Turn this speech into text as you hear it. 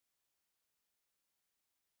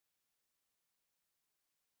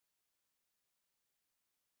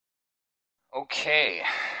Okay,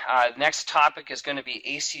 next topic is going to be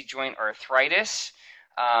AC joint arthritis.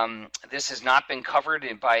 This has not been covered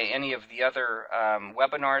by any of the other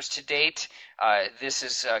webinars to date. This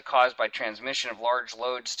is caused by transmission of large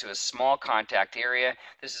loads to a small contact area.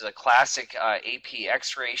 This is a classic AP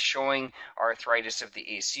X-ray showing arthritis of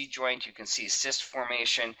the AC joint. You can see cyst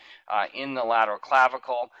formation in the lateral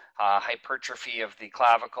clavicle, hypertrophy of the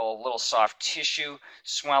clavicle, little soft tissue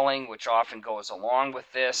swelling, which often goes along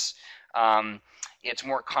with this. It's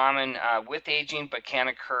more common with aging, but can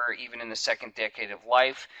occur even in the second decade of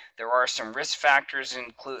life. There are some risk factors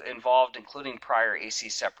involved, including prior AC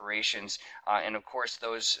separations, and of course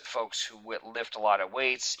those folks who lift a lot of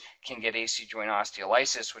weights can get AC joint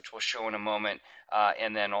osteolysis, which we'll show in a moment,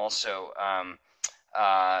 and then also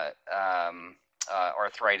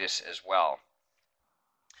arthritis as well.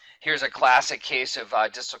 Here's a classic case of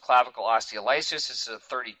distal clavicle osteolysis. This is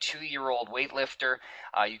a 32-year-old weightlifter.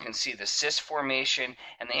 You can see the cyst formation,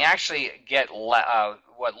 and they actually get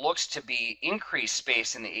what looks to be increased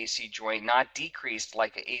space in the AC joint, not decreased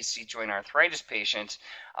like an AC joint arthritis patient.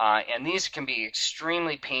 And these can be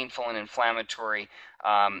extremely painful and inflammatory,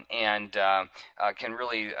 and can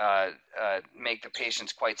really make the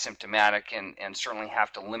patients quite symptomatic, and certainly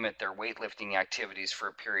have to limit their weightlifting activities for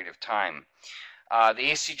a period of time.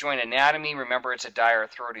 The AC joint anatomy, remember it's a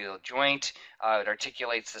diarthrodial joint. It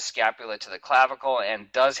articulates the scapula to the clavicle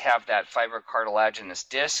and does have that fibrocartilaginous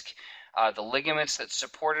disc. The ligaments that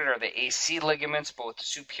support it are the AC ligaments, both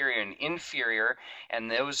superior and inferior,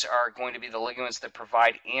 and those are going to be the ligaments that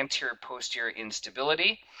provide anterior-posterior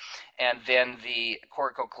instability. And then the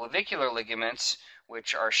corticoclavicular ligaments,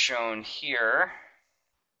 which are shown here.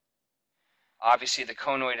 Obviously, the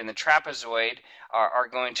conoid and the trapezoid are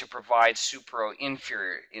going to provide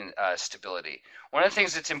supero-inferior stability. One of the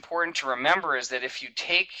things that's important to remember is that if you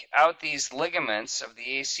take out these ligaments of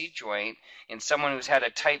the AC joint in someone who's had a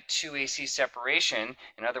type 2 AC separation,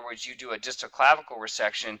 in other words, you do a distal clavicle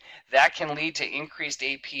resection, that can lead to increased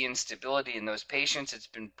AP instability in those patients. It's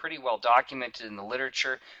been pretty well documented in the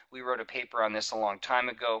literature. We wrote a paper on this a long time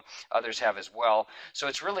ago. Others have as well. So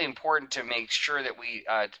it's really important to make sure that we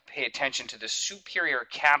pay attention to the superior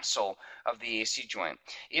capsule of the AC joint.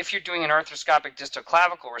 If you're doing an arthroscopic distal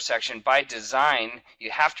clavicle resection, by design, you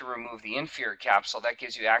have to remove the inferior capsule. That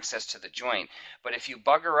gives you access to the joint. But if you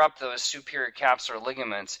bugger up those superior capsular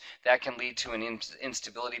ligaments, that can lead to an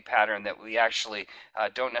instability pattern that we actually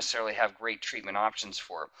don't necessarily have great treatment options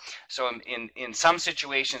for. So in some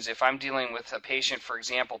situations, if I'm dealing with a patient, for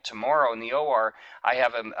example, tomorrow in the OR, I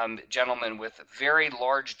have a gentleman with very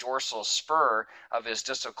large dorsal spur of his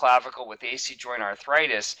distal clavicle with AC joint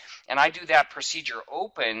arthritis, and I do that procedure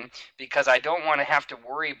open because I don't want to have to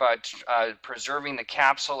worry about preserving the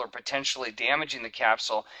capsule or potentially damaging the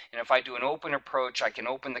capsule. And if I do an open approach, I can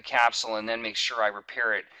open the capsule and then make sure I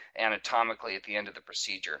repair it anatomically at the end of the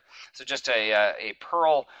procedure. So just a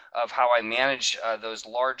pearl of how I manage those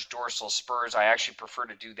large dorsal spurs. I actually prefer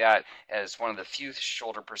to do that as one of the few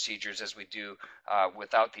shoulder procedures as we do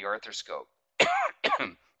without the arthroscope.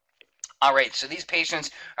 All right, so these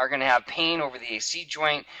patients are going to have pain over the AC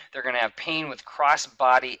joint. They're going to have pain with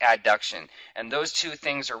cross-body adduction, and those two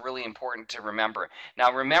things are really important to remember.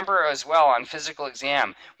 Now, remember as well on physical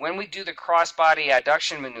exam, when we do the cross-body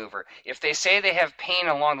adduction maneuver, if they say they have pain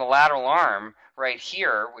along the lateral arm, right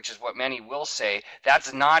here, which is what many will say,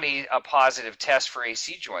 that's not a positive test for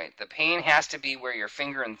AC joint. The pain has to be where your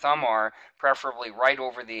finger and thumb are, preferably right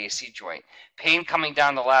over the AC joint. Pain coming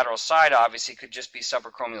down the lateral side obviously could just be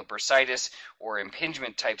subacromial bursitis or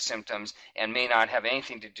impingement type symptoms and may not have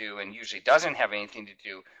anything to do, and usually doesn't have anything to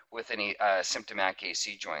do with any symptomatic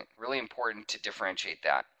AC joint. Really important to differentiate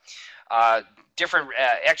that. Different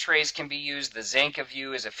X-rays can be used. The Zanka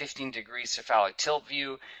view is a 15-degree cephalic tilt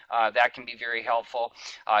view. That can be very helpful.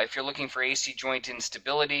 If you're looking for AC joint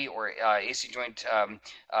instability or AC joint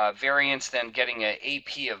variance, then getting an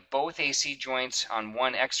AP of both AC joints on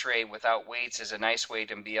one X-ray without weights is a nice way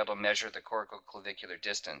to be able to measure the corticoclavicular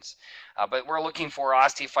distance. But we're looking for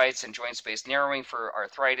osteophytes and joint space narrowing for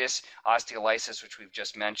arthritis, osteolysis, which we've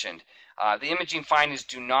just mentioned. The imaging findings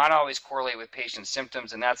do not always correlate with patient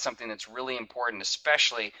symptoms, and that's something that's really important,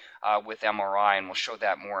 especially with MRI, and we'll show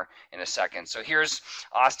that more in a second. So here's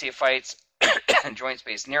osteophytes and joint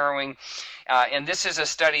space narrowing, and this is a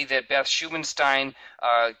study that Beth Schubenstein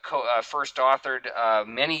first authored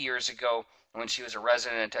many years ago when she was a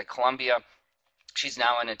resident at Columbia. She's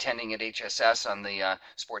now an attending at HSS on the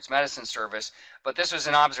sports medicine service. But this was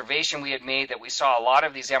an observation we had made that we saw a lot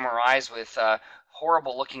of these MRIs with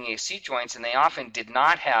horrible looking AC joints, and they often did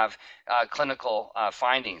not have clinical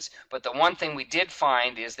findings. But the one thing we did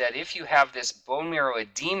find is that if you have this bone marrow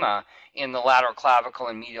edema in the lateral clavicle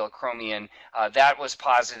and medial acromion, that was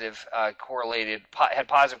positive correlated, had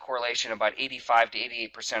positive correlation about 85 to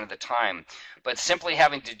 88% of the time. But simply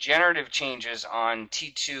having degenerative changes on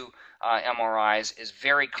T2 MRIs is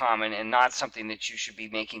very common and not something that you should be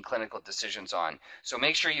making clinical decisions on. So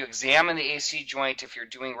make sure you examine the AC joint if you're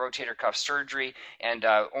doing rotator cuff surgery, and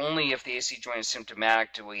only if the AC joint is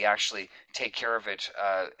symptomatic do we actually take care of it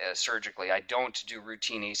surgically. I don't do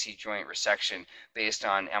routine AC joint resection based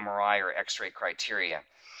on MRI or X-ray criteria.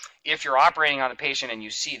 If you're operating on the patient and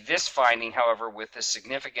you see this finding, however, with the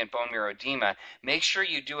significant bone marrow edema, make sure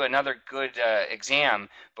you do another good exam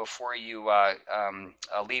before you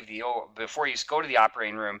before you go to the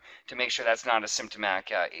operating room to make sure that's not a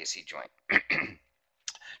symptomatic AC joint.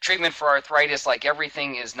 Treatment for arthritis, like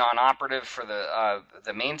everything, is non-operative for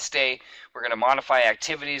the mainstay. We're going to modify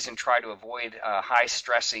activities and try to avoid high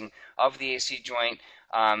stressing of the AC joint.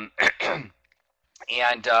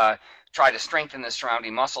 Try to strengthen the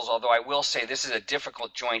surrounding muscles, although I will say this is a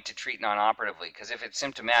difficult joint to treat non-operatively, because if it's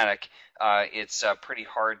symptomatic, it's pretty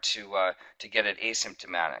hard to get it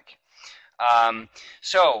asymptomatic.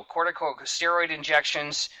 So corticosteroid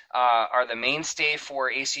injections are the mainstay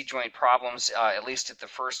for AC joint problems, at least at the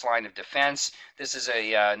first line of defense. This is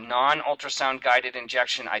a non-ultrasound guided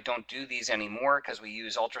injection. I don't do these anymore because we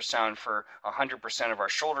use ultrasound for 100% of our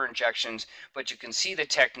shoulder injections, but you can see the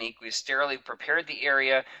technique. We sterilely prepared the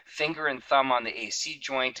area, finger and thumb on the AC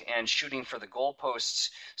joint, and shooting for the goalposts,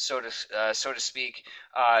 so to speak,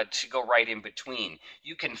 to go right in between.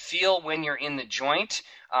 You can feel when you're in the joint,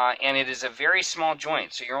 and it is a very small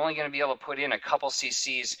joint, so you're only going to be able to put in a couple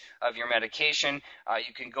cc's of your medication.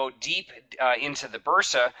 You can go deep into the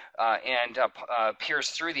bursa and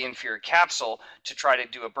pierce through the inferior capsule to try to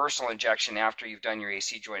do a bursal injection after you've done your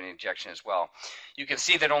AC joint injection as well. You can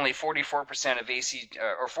see that only 44% of AC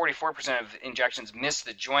or 44% of injections miss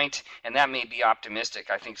the joint, and that may be optimistic.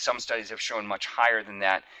 I think some studies have shown much higher than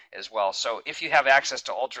that as well. So if you have access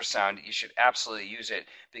to ultrasound, you should absolutely use it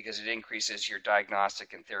because it increases your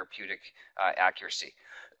diagnostic and therapeutic accuracy.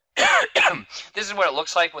 This is what it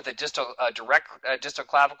looks like with a direct distal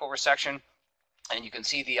clavicle resection. And you can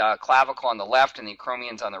see the clavicle on the left and the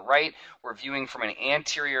acromions on the right. We're viewing from an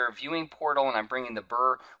anterior viewing portal, and I'm bringing the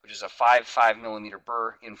burr, which is a 5 millimeter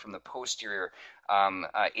burr, in from the posterior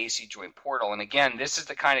AC joint portal. And again, this is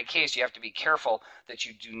the kind of case you have to be careful that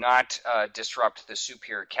you do not disrupt the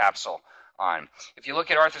superior capsule on. If you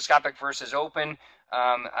look at arthroscopic versus open,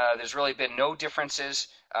 there's really been no differences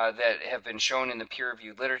that have been shown in the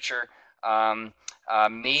peer-reviewed literature.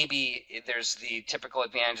 Maybe there's the typical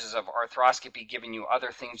advantages of arthroscopy giving you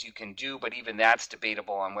other things you can do, but even that's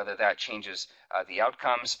debatable on whether that changes the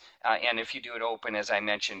outcomes. And if you do it open, as I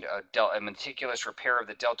mentioned, a meticulous repair of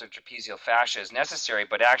the delta trapezial fascia is necessary,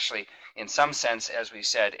 but actually, in some sense, as we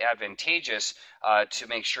said, advantageous to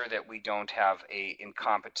make sure that we don't have an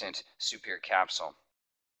incompetent superior capsule.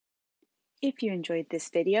 If you enjoyed this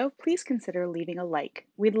video, please consider leaving a like.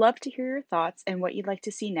 We'd love to hear your thoughts and what you'd like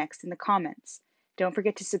to see next in the comments. Don't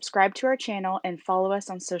forget to subscribe to our channel and follow us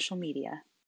on social media.